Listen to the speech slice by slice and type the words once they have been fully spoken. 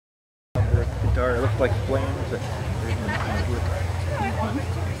guitar. It looks like flames.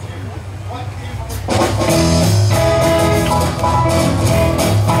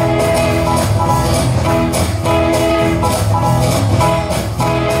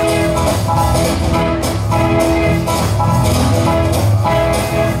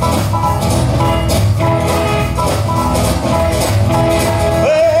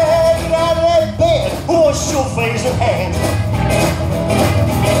 Face and hand.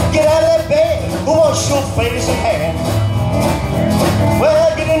 Get out of that bed, wash your face and hand.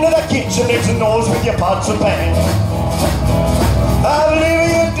 Well, get into the kitchen, make some noise with your pots and pans. I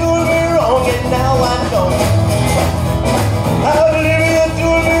believe you're doing me wrong, and now I know. I believe you're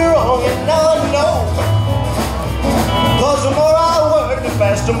doing me wrong, and now I know. 'Cause the more I work, the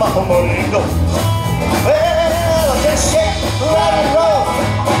faster my money goes. Well, just shake, rock and roll.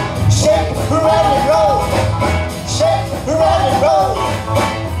 Shake, rock and roll. Shake, rock and roll.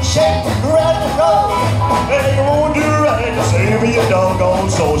 Shake, rock and roll. Hey, you won't do right to save me your doggone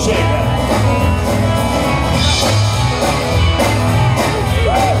soul. Shake that.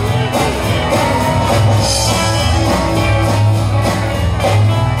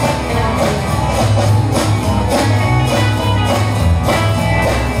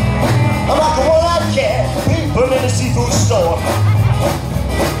 I'm like a one-eyed cat, people in the seafood store.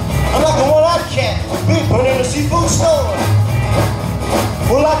 I'm like a one-eyed cat, people in the seafood store.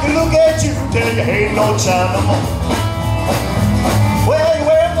 Well, I can look at you, tell you ain't no time no more. Well, you're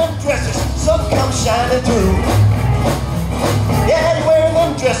wearing them dresses, some come shining through. Yeah, you're wearing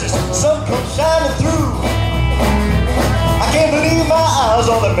them dresses, some come shining through. I can't believe my eyes,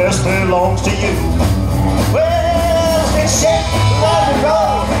 all the mess belongs to you. Well, shake, rock and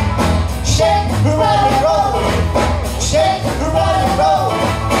roll. Shake, rock and roll. Shake, rock and roll.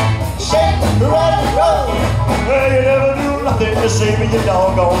 Shake, rock and roll. Well, you never do nothing to save me your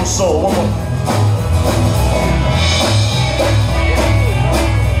doggone soul.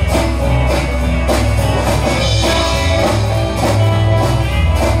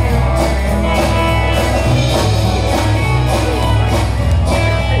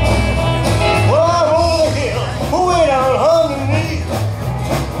 Well, I'm over the hill, way down underneath.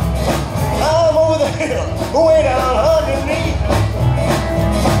 I'm over the hill, way down underneath.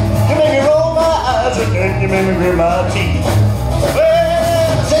 You make me roll my eyes and then you make me grit my teeth.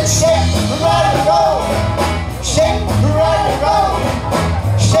 Well, I said shake, rock and roll. Shake, rock and roll.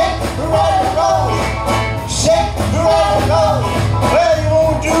 Shake, rock and roll. Shake, rock and roll. Well, you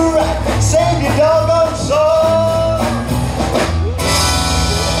won't do right, save your doggone soul.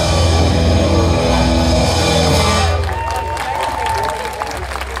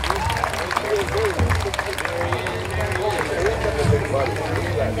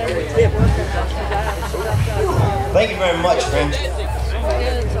 Thank you very much, friends.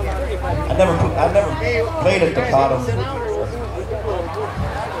 I never played at the bottom.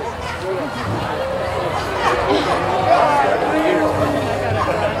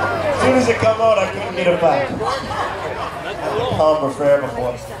 As soon as it come out, I couldn't get it back. I've been Palmer forever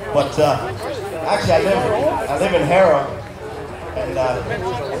before, but actually I live in Harrow, and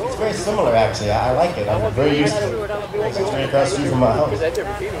it's very similar. Actually, I like it. I'm very used to it. It's right across the street from my house.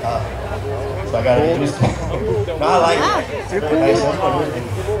 So I gotta get used to it. No, I like it. It's very nice. Everyone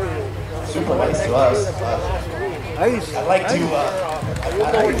super nice to us. I'd like to.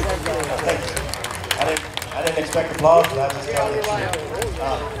 I didn't expect applause, but I just got it.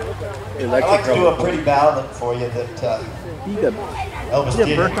 I'd like to do a pretty ballad for you that Elvis did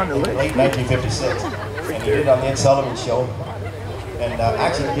in late 1956, and he did it on the Ed Sullivan Show. And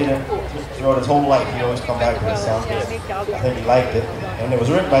actually did it throughout his whole life. He always come back to this song because I think he liked it. And it was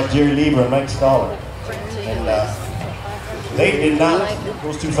written by Jerry Lieber and Mike Stoller. And they did not,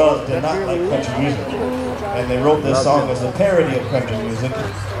 those two fellas did not like country music. And they wrote this song as a parody of country music.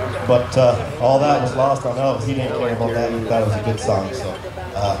 But all that was lost on Elvis. He didn't care about that. He thought it was a good song. So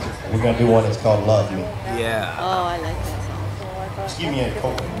we're going to do one that's called Love Me. Yeah. Oh, I like that song. Just give me a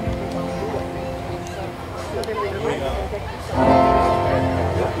coke.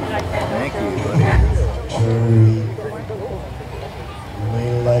 Thank you, buddy. Treat me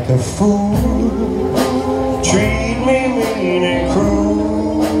like a fool. Treat me mean and cruel.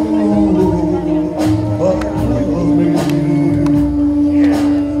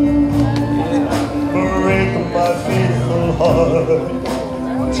 Break my faithful heart.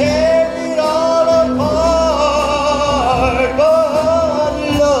 Tear it all apart. But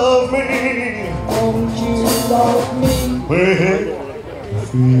love me. Won't you love me? Well,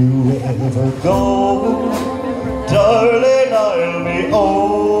 if you ever go, darling, I'll be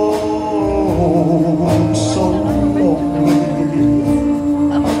oh so lonely.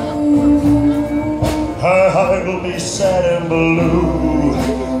 I'll be sad and blue,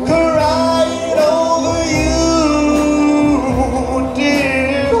 crying over you,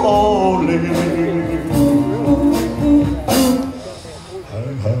 dear holy.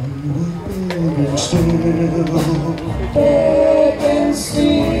 Beg and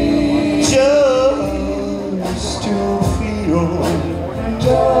steal, just to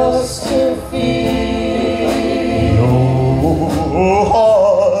feel your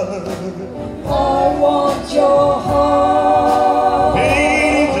heart. I want your heart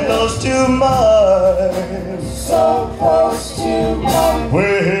Being close to mine, so close to mine.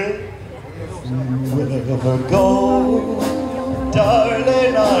 where you ever go,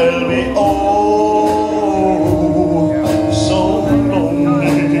 darling, I'll be so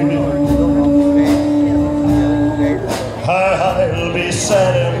lonely. I'll be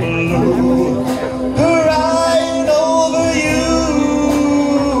sad and blue, crying over you,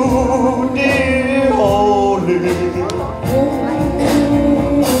 dear holy.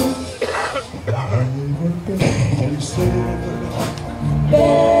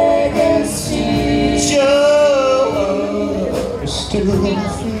 Beg and steal, Just to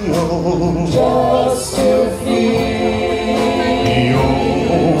feel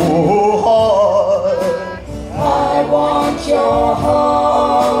your heart. I want your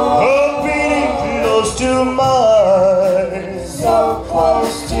heart Beating close to mine, so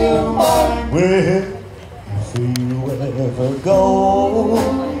close to mine. where if you ever go,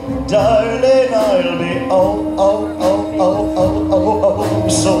 darling, I'll be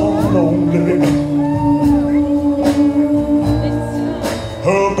so lonely.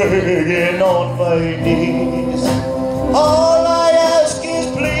 Begging on my knees, all I ask is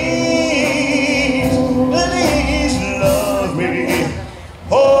please, please love me.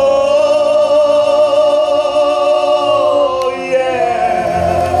 Oh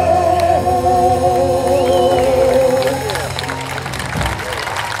yeah.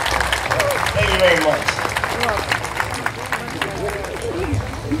 Thank you very much.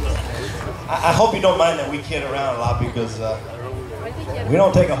 I hope you don't mind that we kid around a lot, because we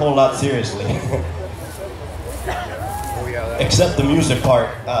don't take a whole lot seriously. Except the music part.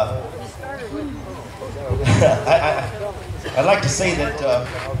 I'd like to say that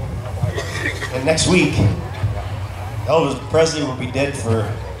next week, Elvis Presley will be dead for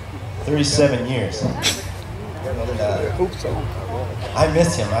 37 years. And, I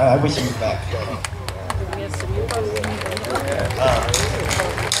miss him. I wish he was back.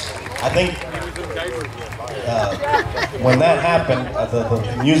 I think when that happened,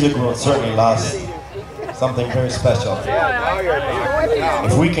 the music will certainly lost something very special.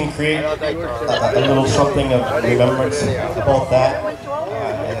 If we can create a little something of remembrance about that,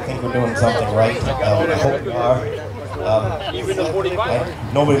 I think we're doing something right. I hope we are.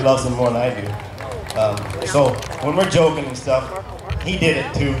 Nobody loves him more than I do. So when we're joking and stuff, he did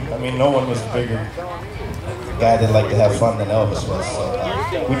it too. I mean, no one was a bigger guy that liked to have fun than Elvis was. So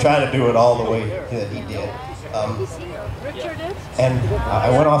we try to do it all the way that he did. And I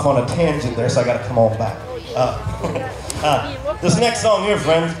went off on a tangent there, so I got to come on back. This next song here,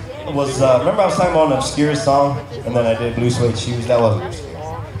 friends, was, remember I was talking about an obscure song, and then I did Blue Suede Shoes? That wasn't obscure.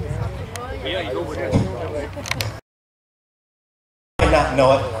 You might not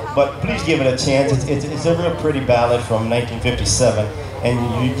know it, but please give it a chance. It's a real pretty ballad from 1957, and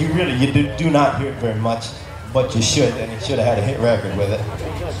you do not hear it very much, but you should, and you should have had a hit record with it.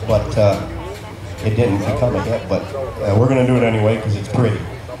 But it didn't become a hit, but we're going to do it anyway because it's pretty.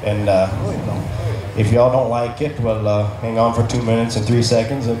 And if y'all don't like it, well, hang on for 2 minutes and 3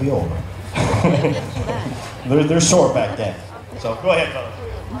 seconds, it'll be over. they're short back then. So go ahead, fellas.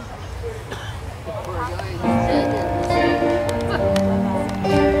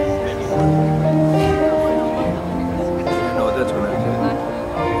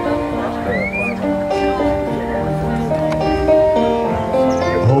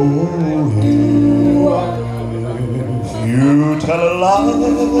 You tell a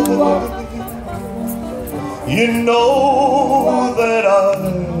lie, you know that I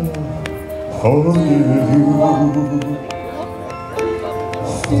forgive you.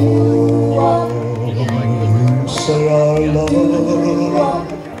 For you say our love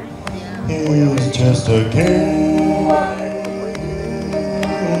is just a game,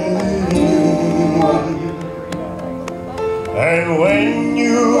 and when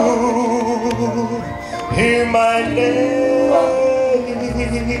you hear my name,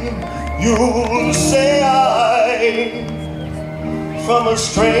 you'll say I'm from a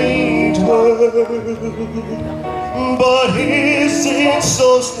strange world. But is it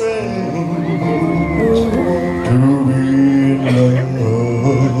so strange to be in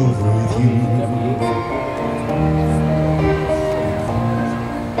love with you?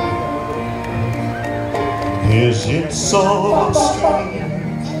 so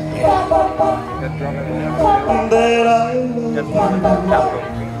strange that I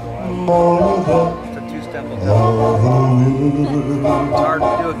love you more than all the world. It's hard to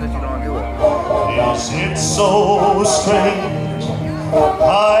do it because you don't do it. Is it so strange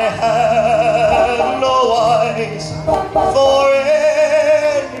I have no eyes for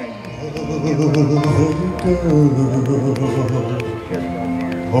any other girl?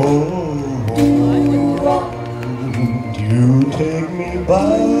 Oh, won't you take me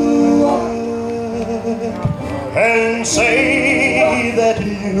back and say that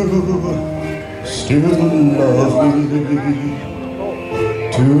you still love me?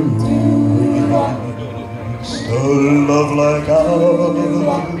 To waste a love like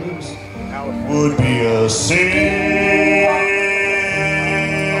ours would be a sin.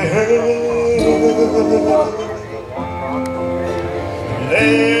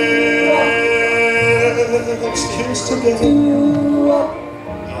 Let's kiss together.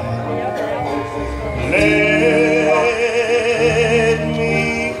 Let me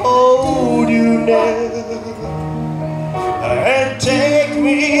hold you now and take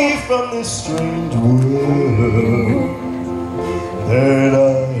me from this strange world that I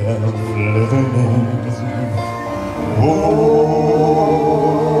am living in.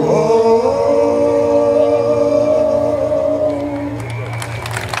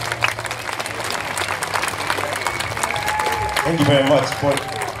 Thank you very much. Boy,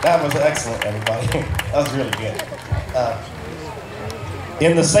 that was excellent, everybody. That was really good.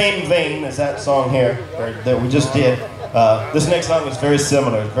 In the same vein as that song here that we just did, this next song is very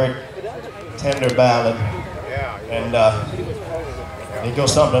similar. It's a very tender ballad, and it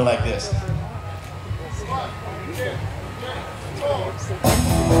goes something like this.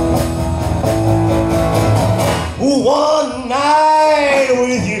 One night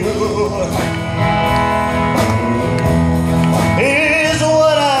with you is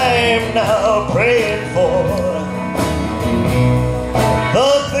what I'm now praying for.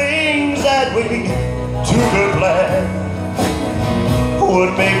 The things that we took a plan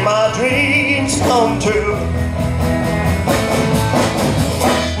would make my dreams come true.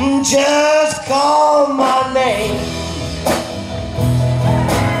 Just call my name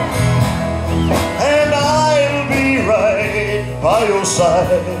and I'll be right by your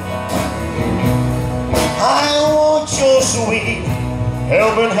side. I want your sweet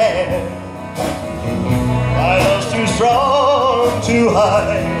helping hand. My love's too strong to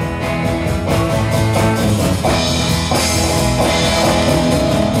hide.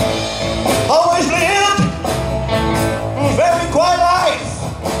 Always lived a very quiet life.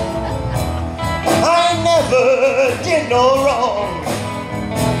 I never did no wrong.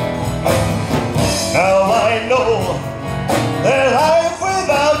 Now I know that life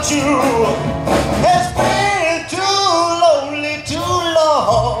without you has been too lonely, too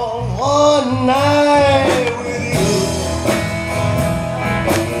long. One night with you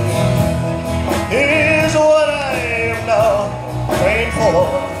is what I am now praying for.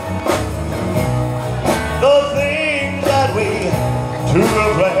 The things that we took a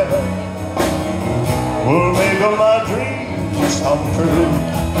plan will make all my dreams come true.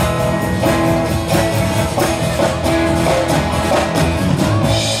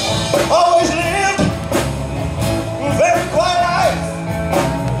 Always lived a very quiet life.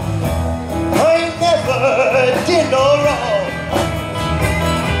 I never did no wrong.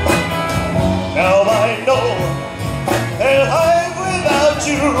 Now I know that life without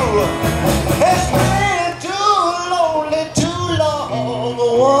you has been too lonely, too long.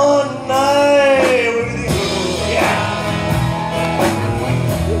 One night with you, yeah,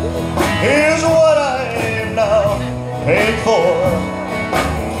 is what I am now paid for.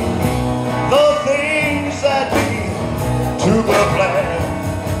 The things that we took a plan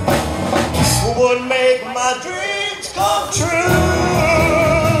would make my dreams come true.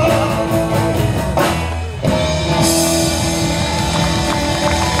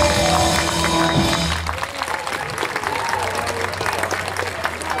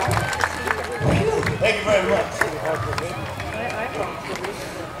 Thank you very much.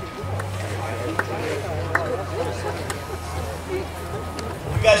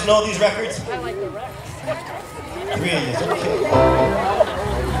 You guys know these records? I like the Rex. Three of you, okay.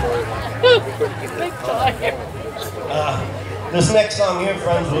 Big time. This next song here,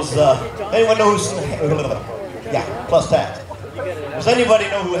 friends, was, anyone know who's, yeah, plus tax. Does anybody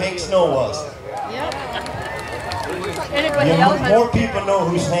know who Hank Snow was? Yep. Anybody else? More people know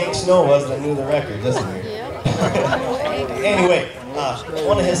who Hank Snow was than knew the record, doesn't it? Yep. Anyway,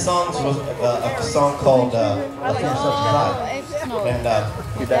 one of his songs was a song called "A Fear Such as I." And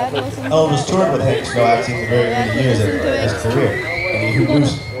Elvis toured with Hank Snow actually in the very early years of his career. And he knew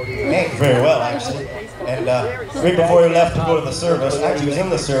Hank very well, actually. And right before he left to go to the service, actually he was in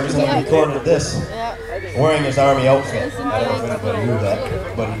the service and he recorded this, wearing his army outfit. I don't know if anybody knew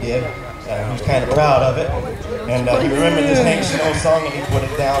that, but he did. He was kind of proud of it. And he remembered this Hank Snow song and he put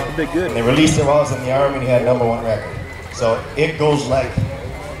it down. And they released it while I was in the army and he had #1 record. So it goes like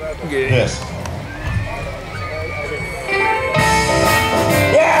this.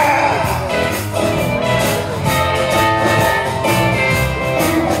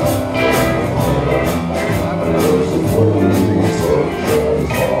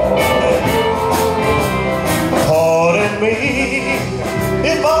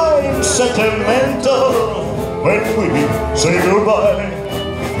 If I'm sentimental when we say goodbye,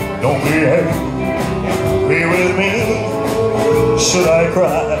 don't be angry with me, should I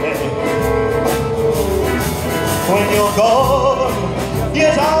cry? When you're gone,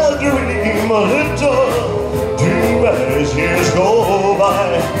 yes, I'll dream a little, dream as years go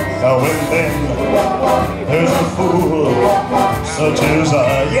by. Now and then, there's a fool such as I,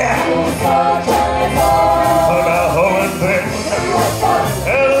 yeah! Now and then,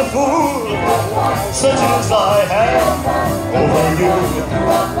 and a fool such as I have over you.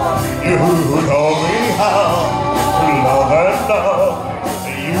 You taught me how to love, and now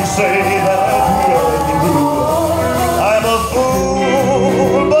you say that you're true. I'm a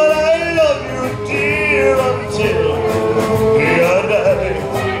fool, but I love you, dear, until I die.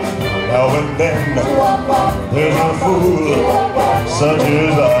 Now and then, there's a fool such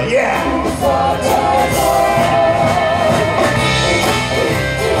as I, yeah!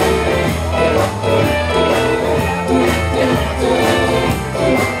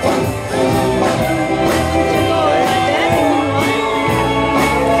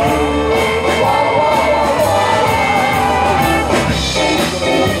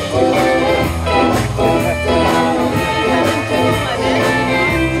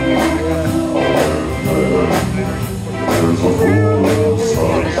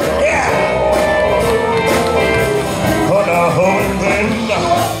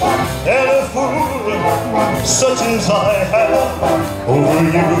 Such as I have over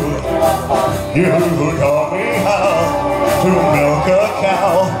you. You taught me how to milk a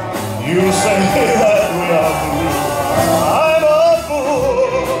cow. You say that we are fools. I'm a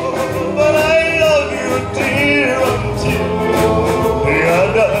fool, but I love you, dear, until I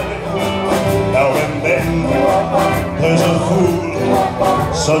die. Now and then, there's a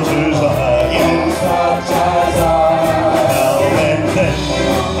fool such as I am. Now and then,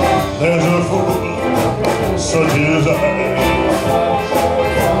 there's a fool such as I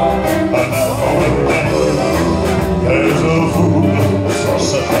and now and then there's a fool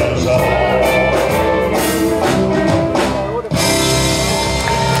such as I.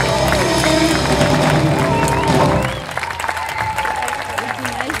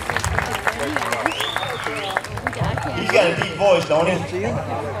 He's got a deep voice, don't he?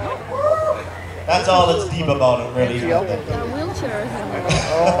 That's all that's deep about him, really. Wheelchair.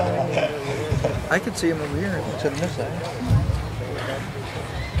 I can see him over here instead of this side.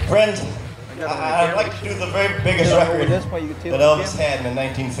 Friends, I'd like to do the very biggest record that Elvis had in the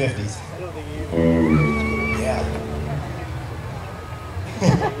 1950s. Yeah.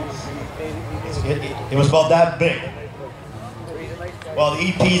 It was about that big. Well, the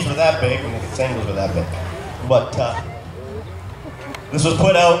EPs were that big and the singles were that big. But this was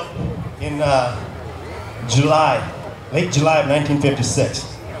put out in late July of 1956.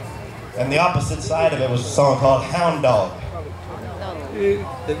 And the opposite side of it was a song called Hound Dog. We're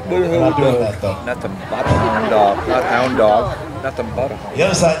not doing that though. Nothing but a hound dog. Not hound dog. Nothing but a hound dog. The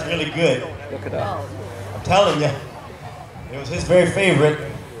other side's really good. Look it up. I'm telling you. It was his very favorite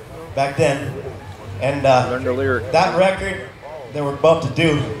back then. And Learn the lyrics. that record that we're about to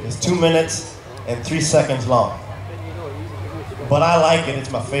do is 2 minutes and 3 seconds long. But I like it. It's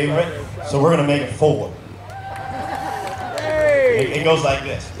my favorite. So we're going to make it 4. It goes like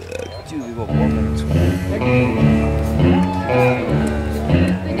this. Usually about 4 minutes.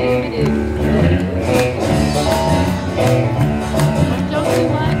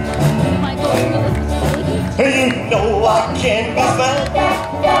 You know I can't be found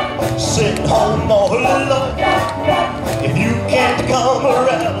sitting home all alone. If you can't come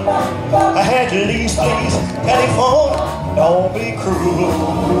around, I had to least please telephone. Don't be cruel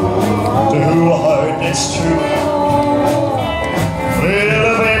to a heart that's true.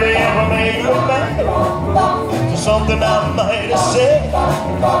 Well, baby, if I make you mad for something I might have said,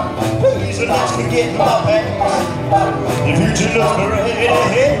 please let's forget my past. If you just look right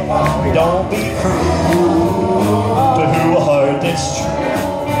ahead, don't be cruel to a heart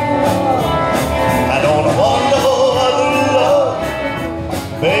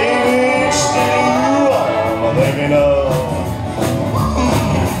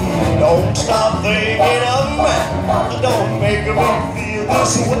thinking of me. Don't make me feel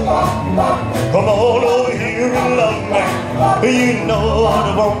this way. Come on over here and love me. You know what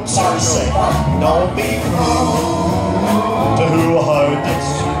I want to say. Don't be cruel to who a heart that's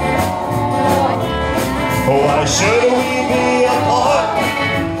true. Why should we be apart?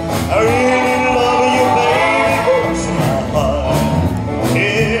 I really love you, baby, goes my heart.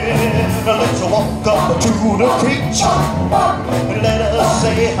 Yeah, now let's walk up to the preacher and let us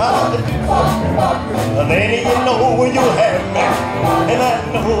say how to do. And then you know when you have me, and I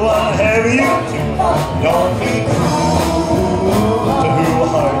know I'll have you too. Don't be cruel to who a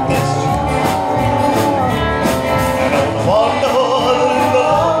heart that's true. I don't want no other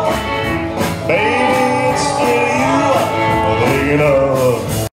love, baby, it's still you I'm thinking of.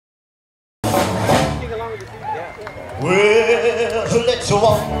 Well, let's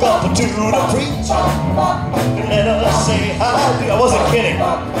walk up to the preacher and let us say how do. I wasn't kidding.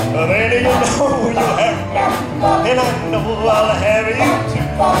 Then you know you have me, and I know I'll have you too.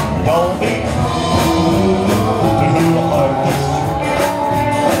 Don't be cruel to who a heart that's true.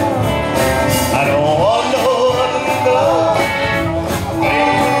 I don't want no other love,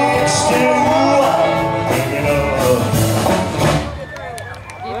 baby, it's still you I'm thinking of.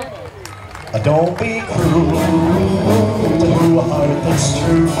 Don't be cruel to a heart that's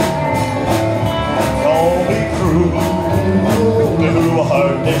true. Don't be cruel to a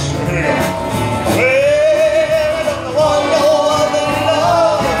heart that's true. Well,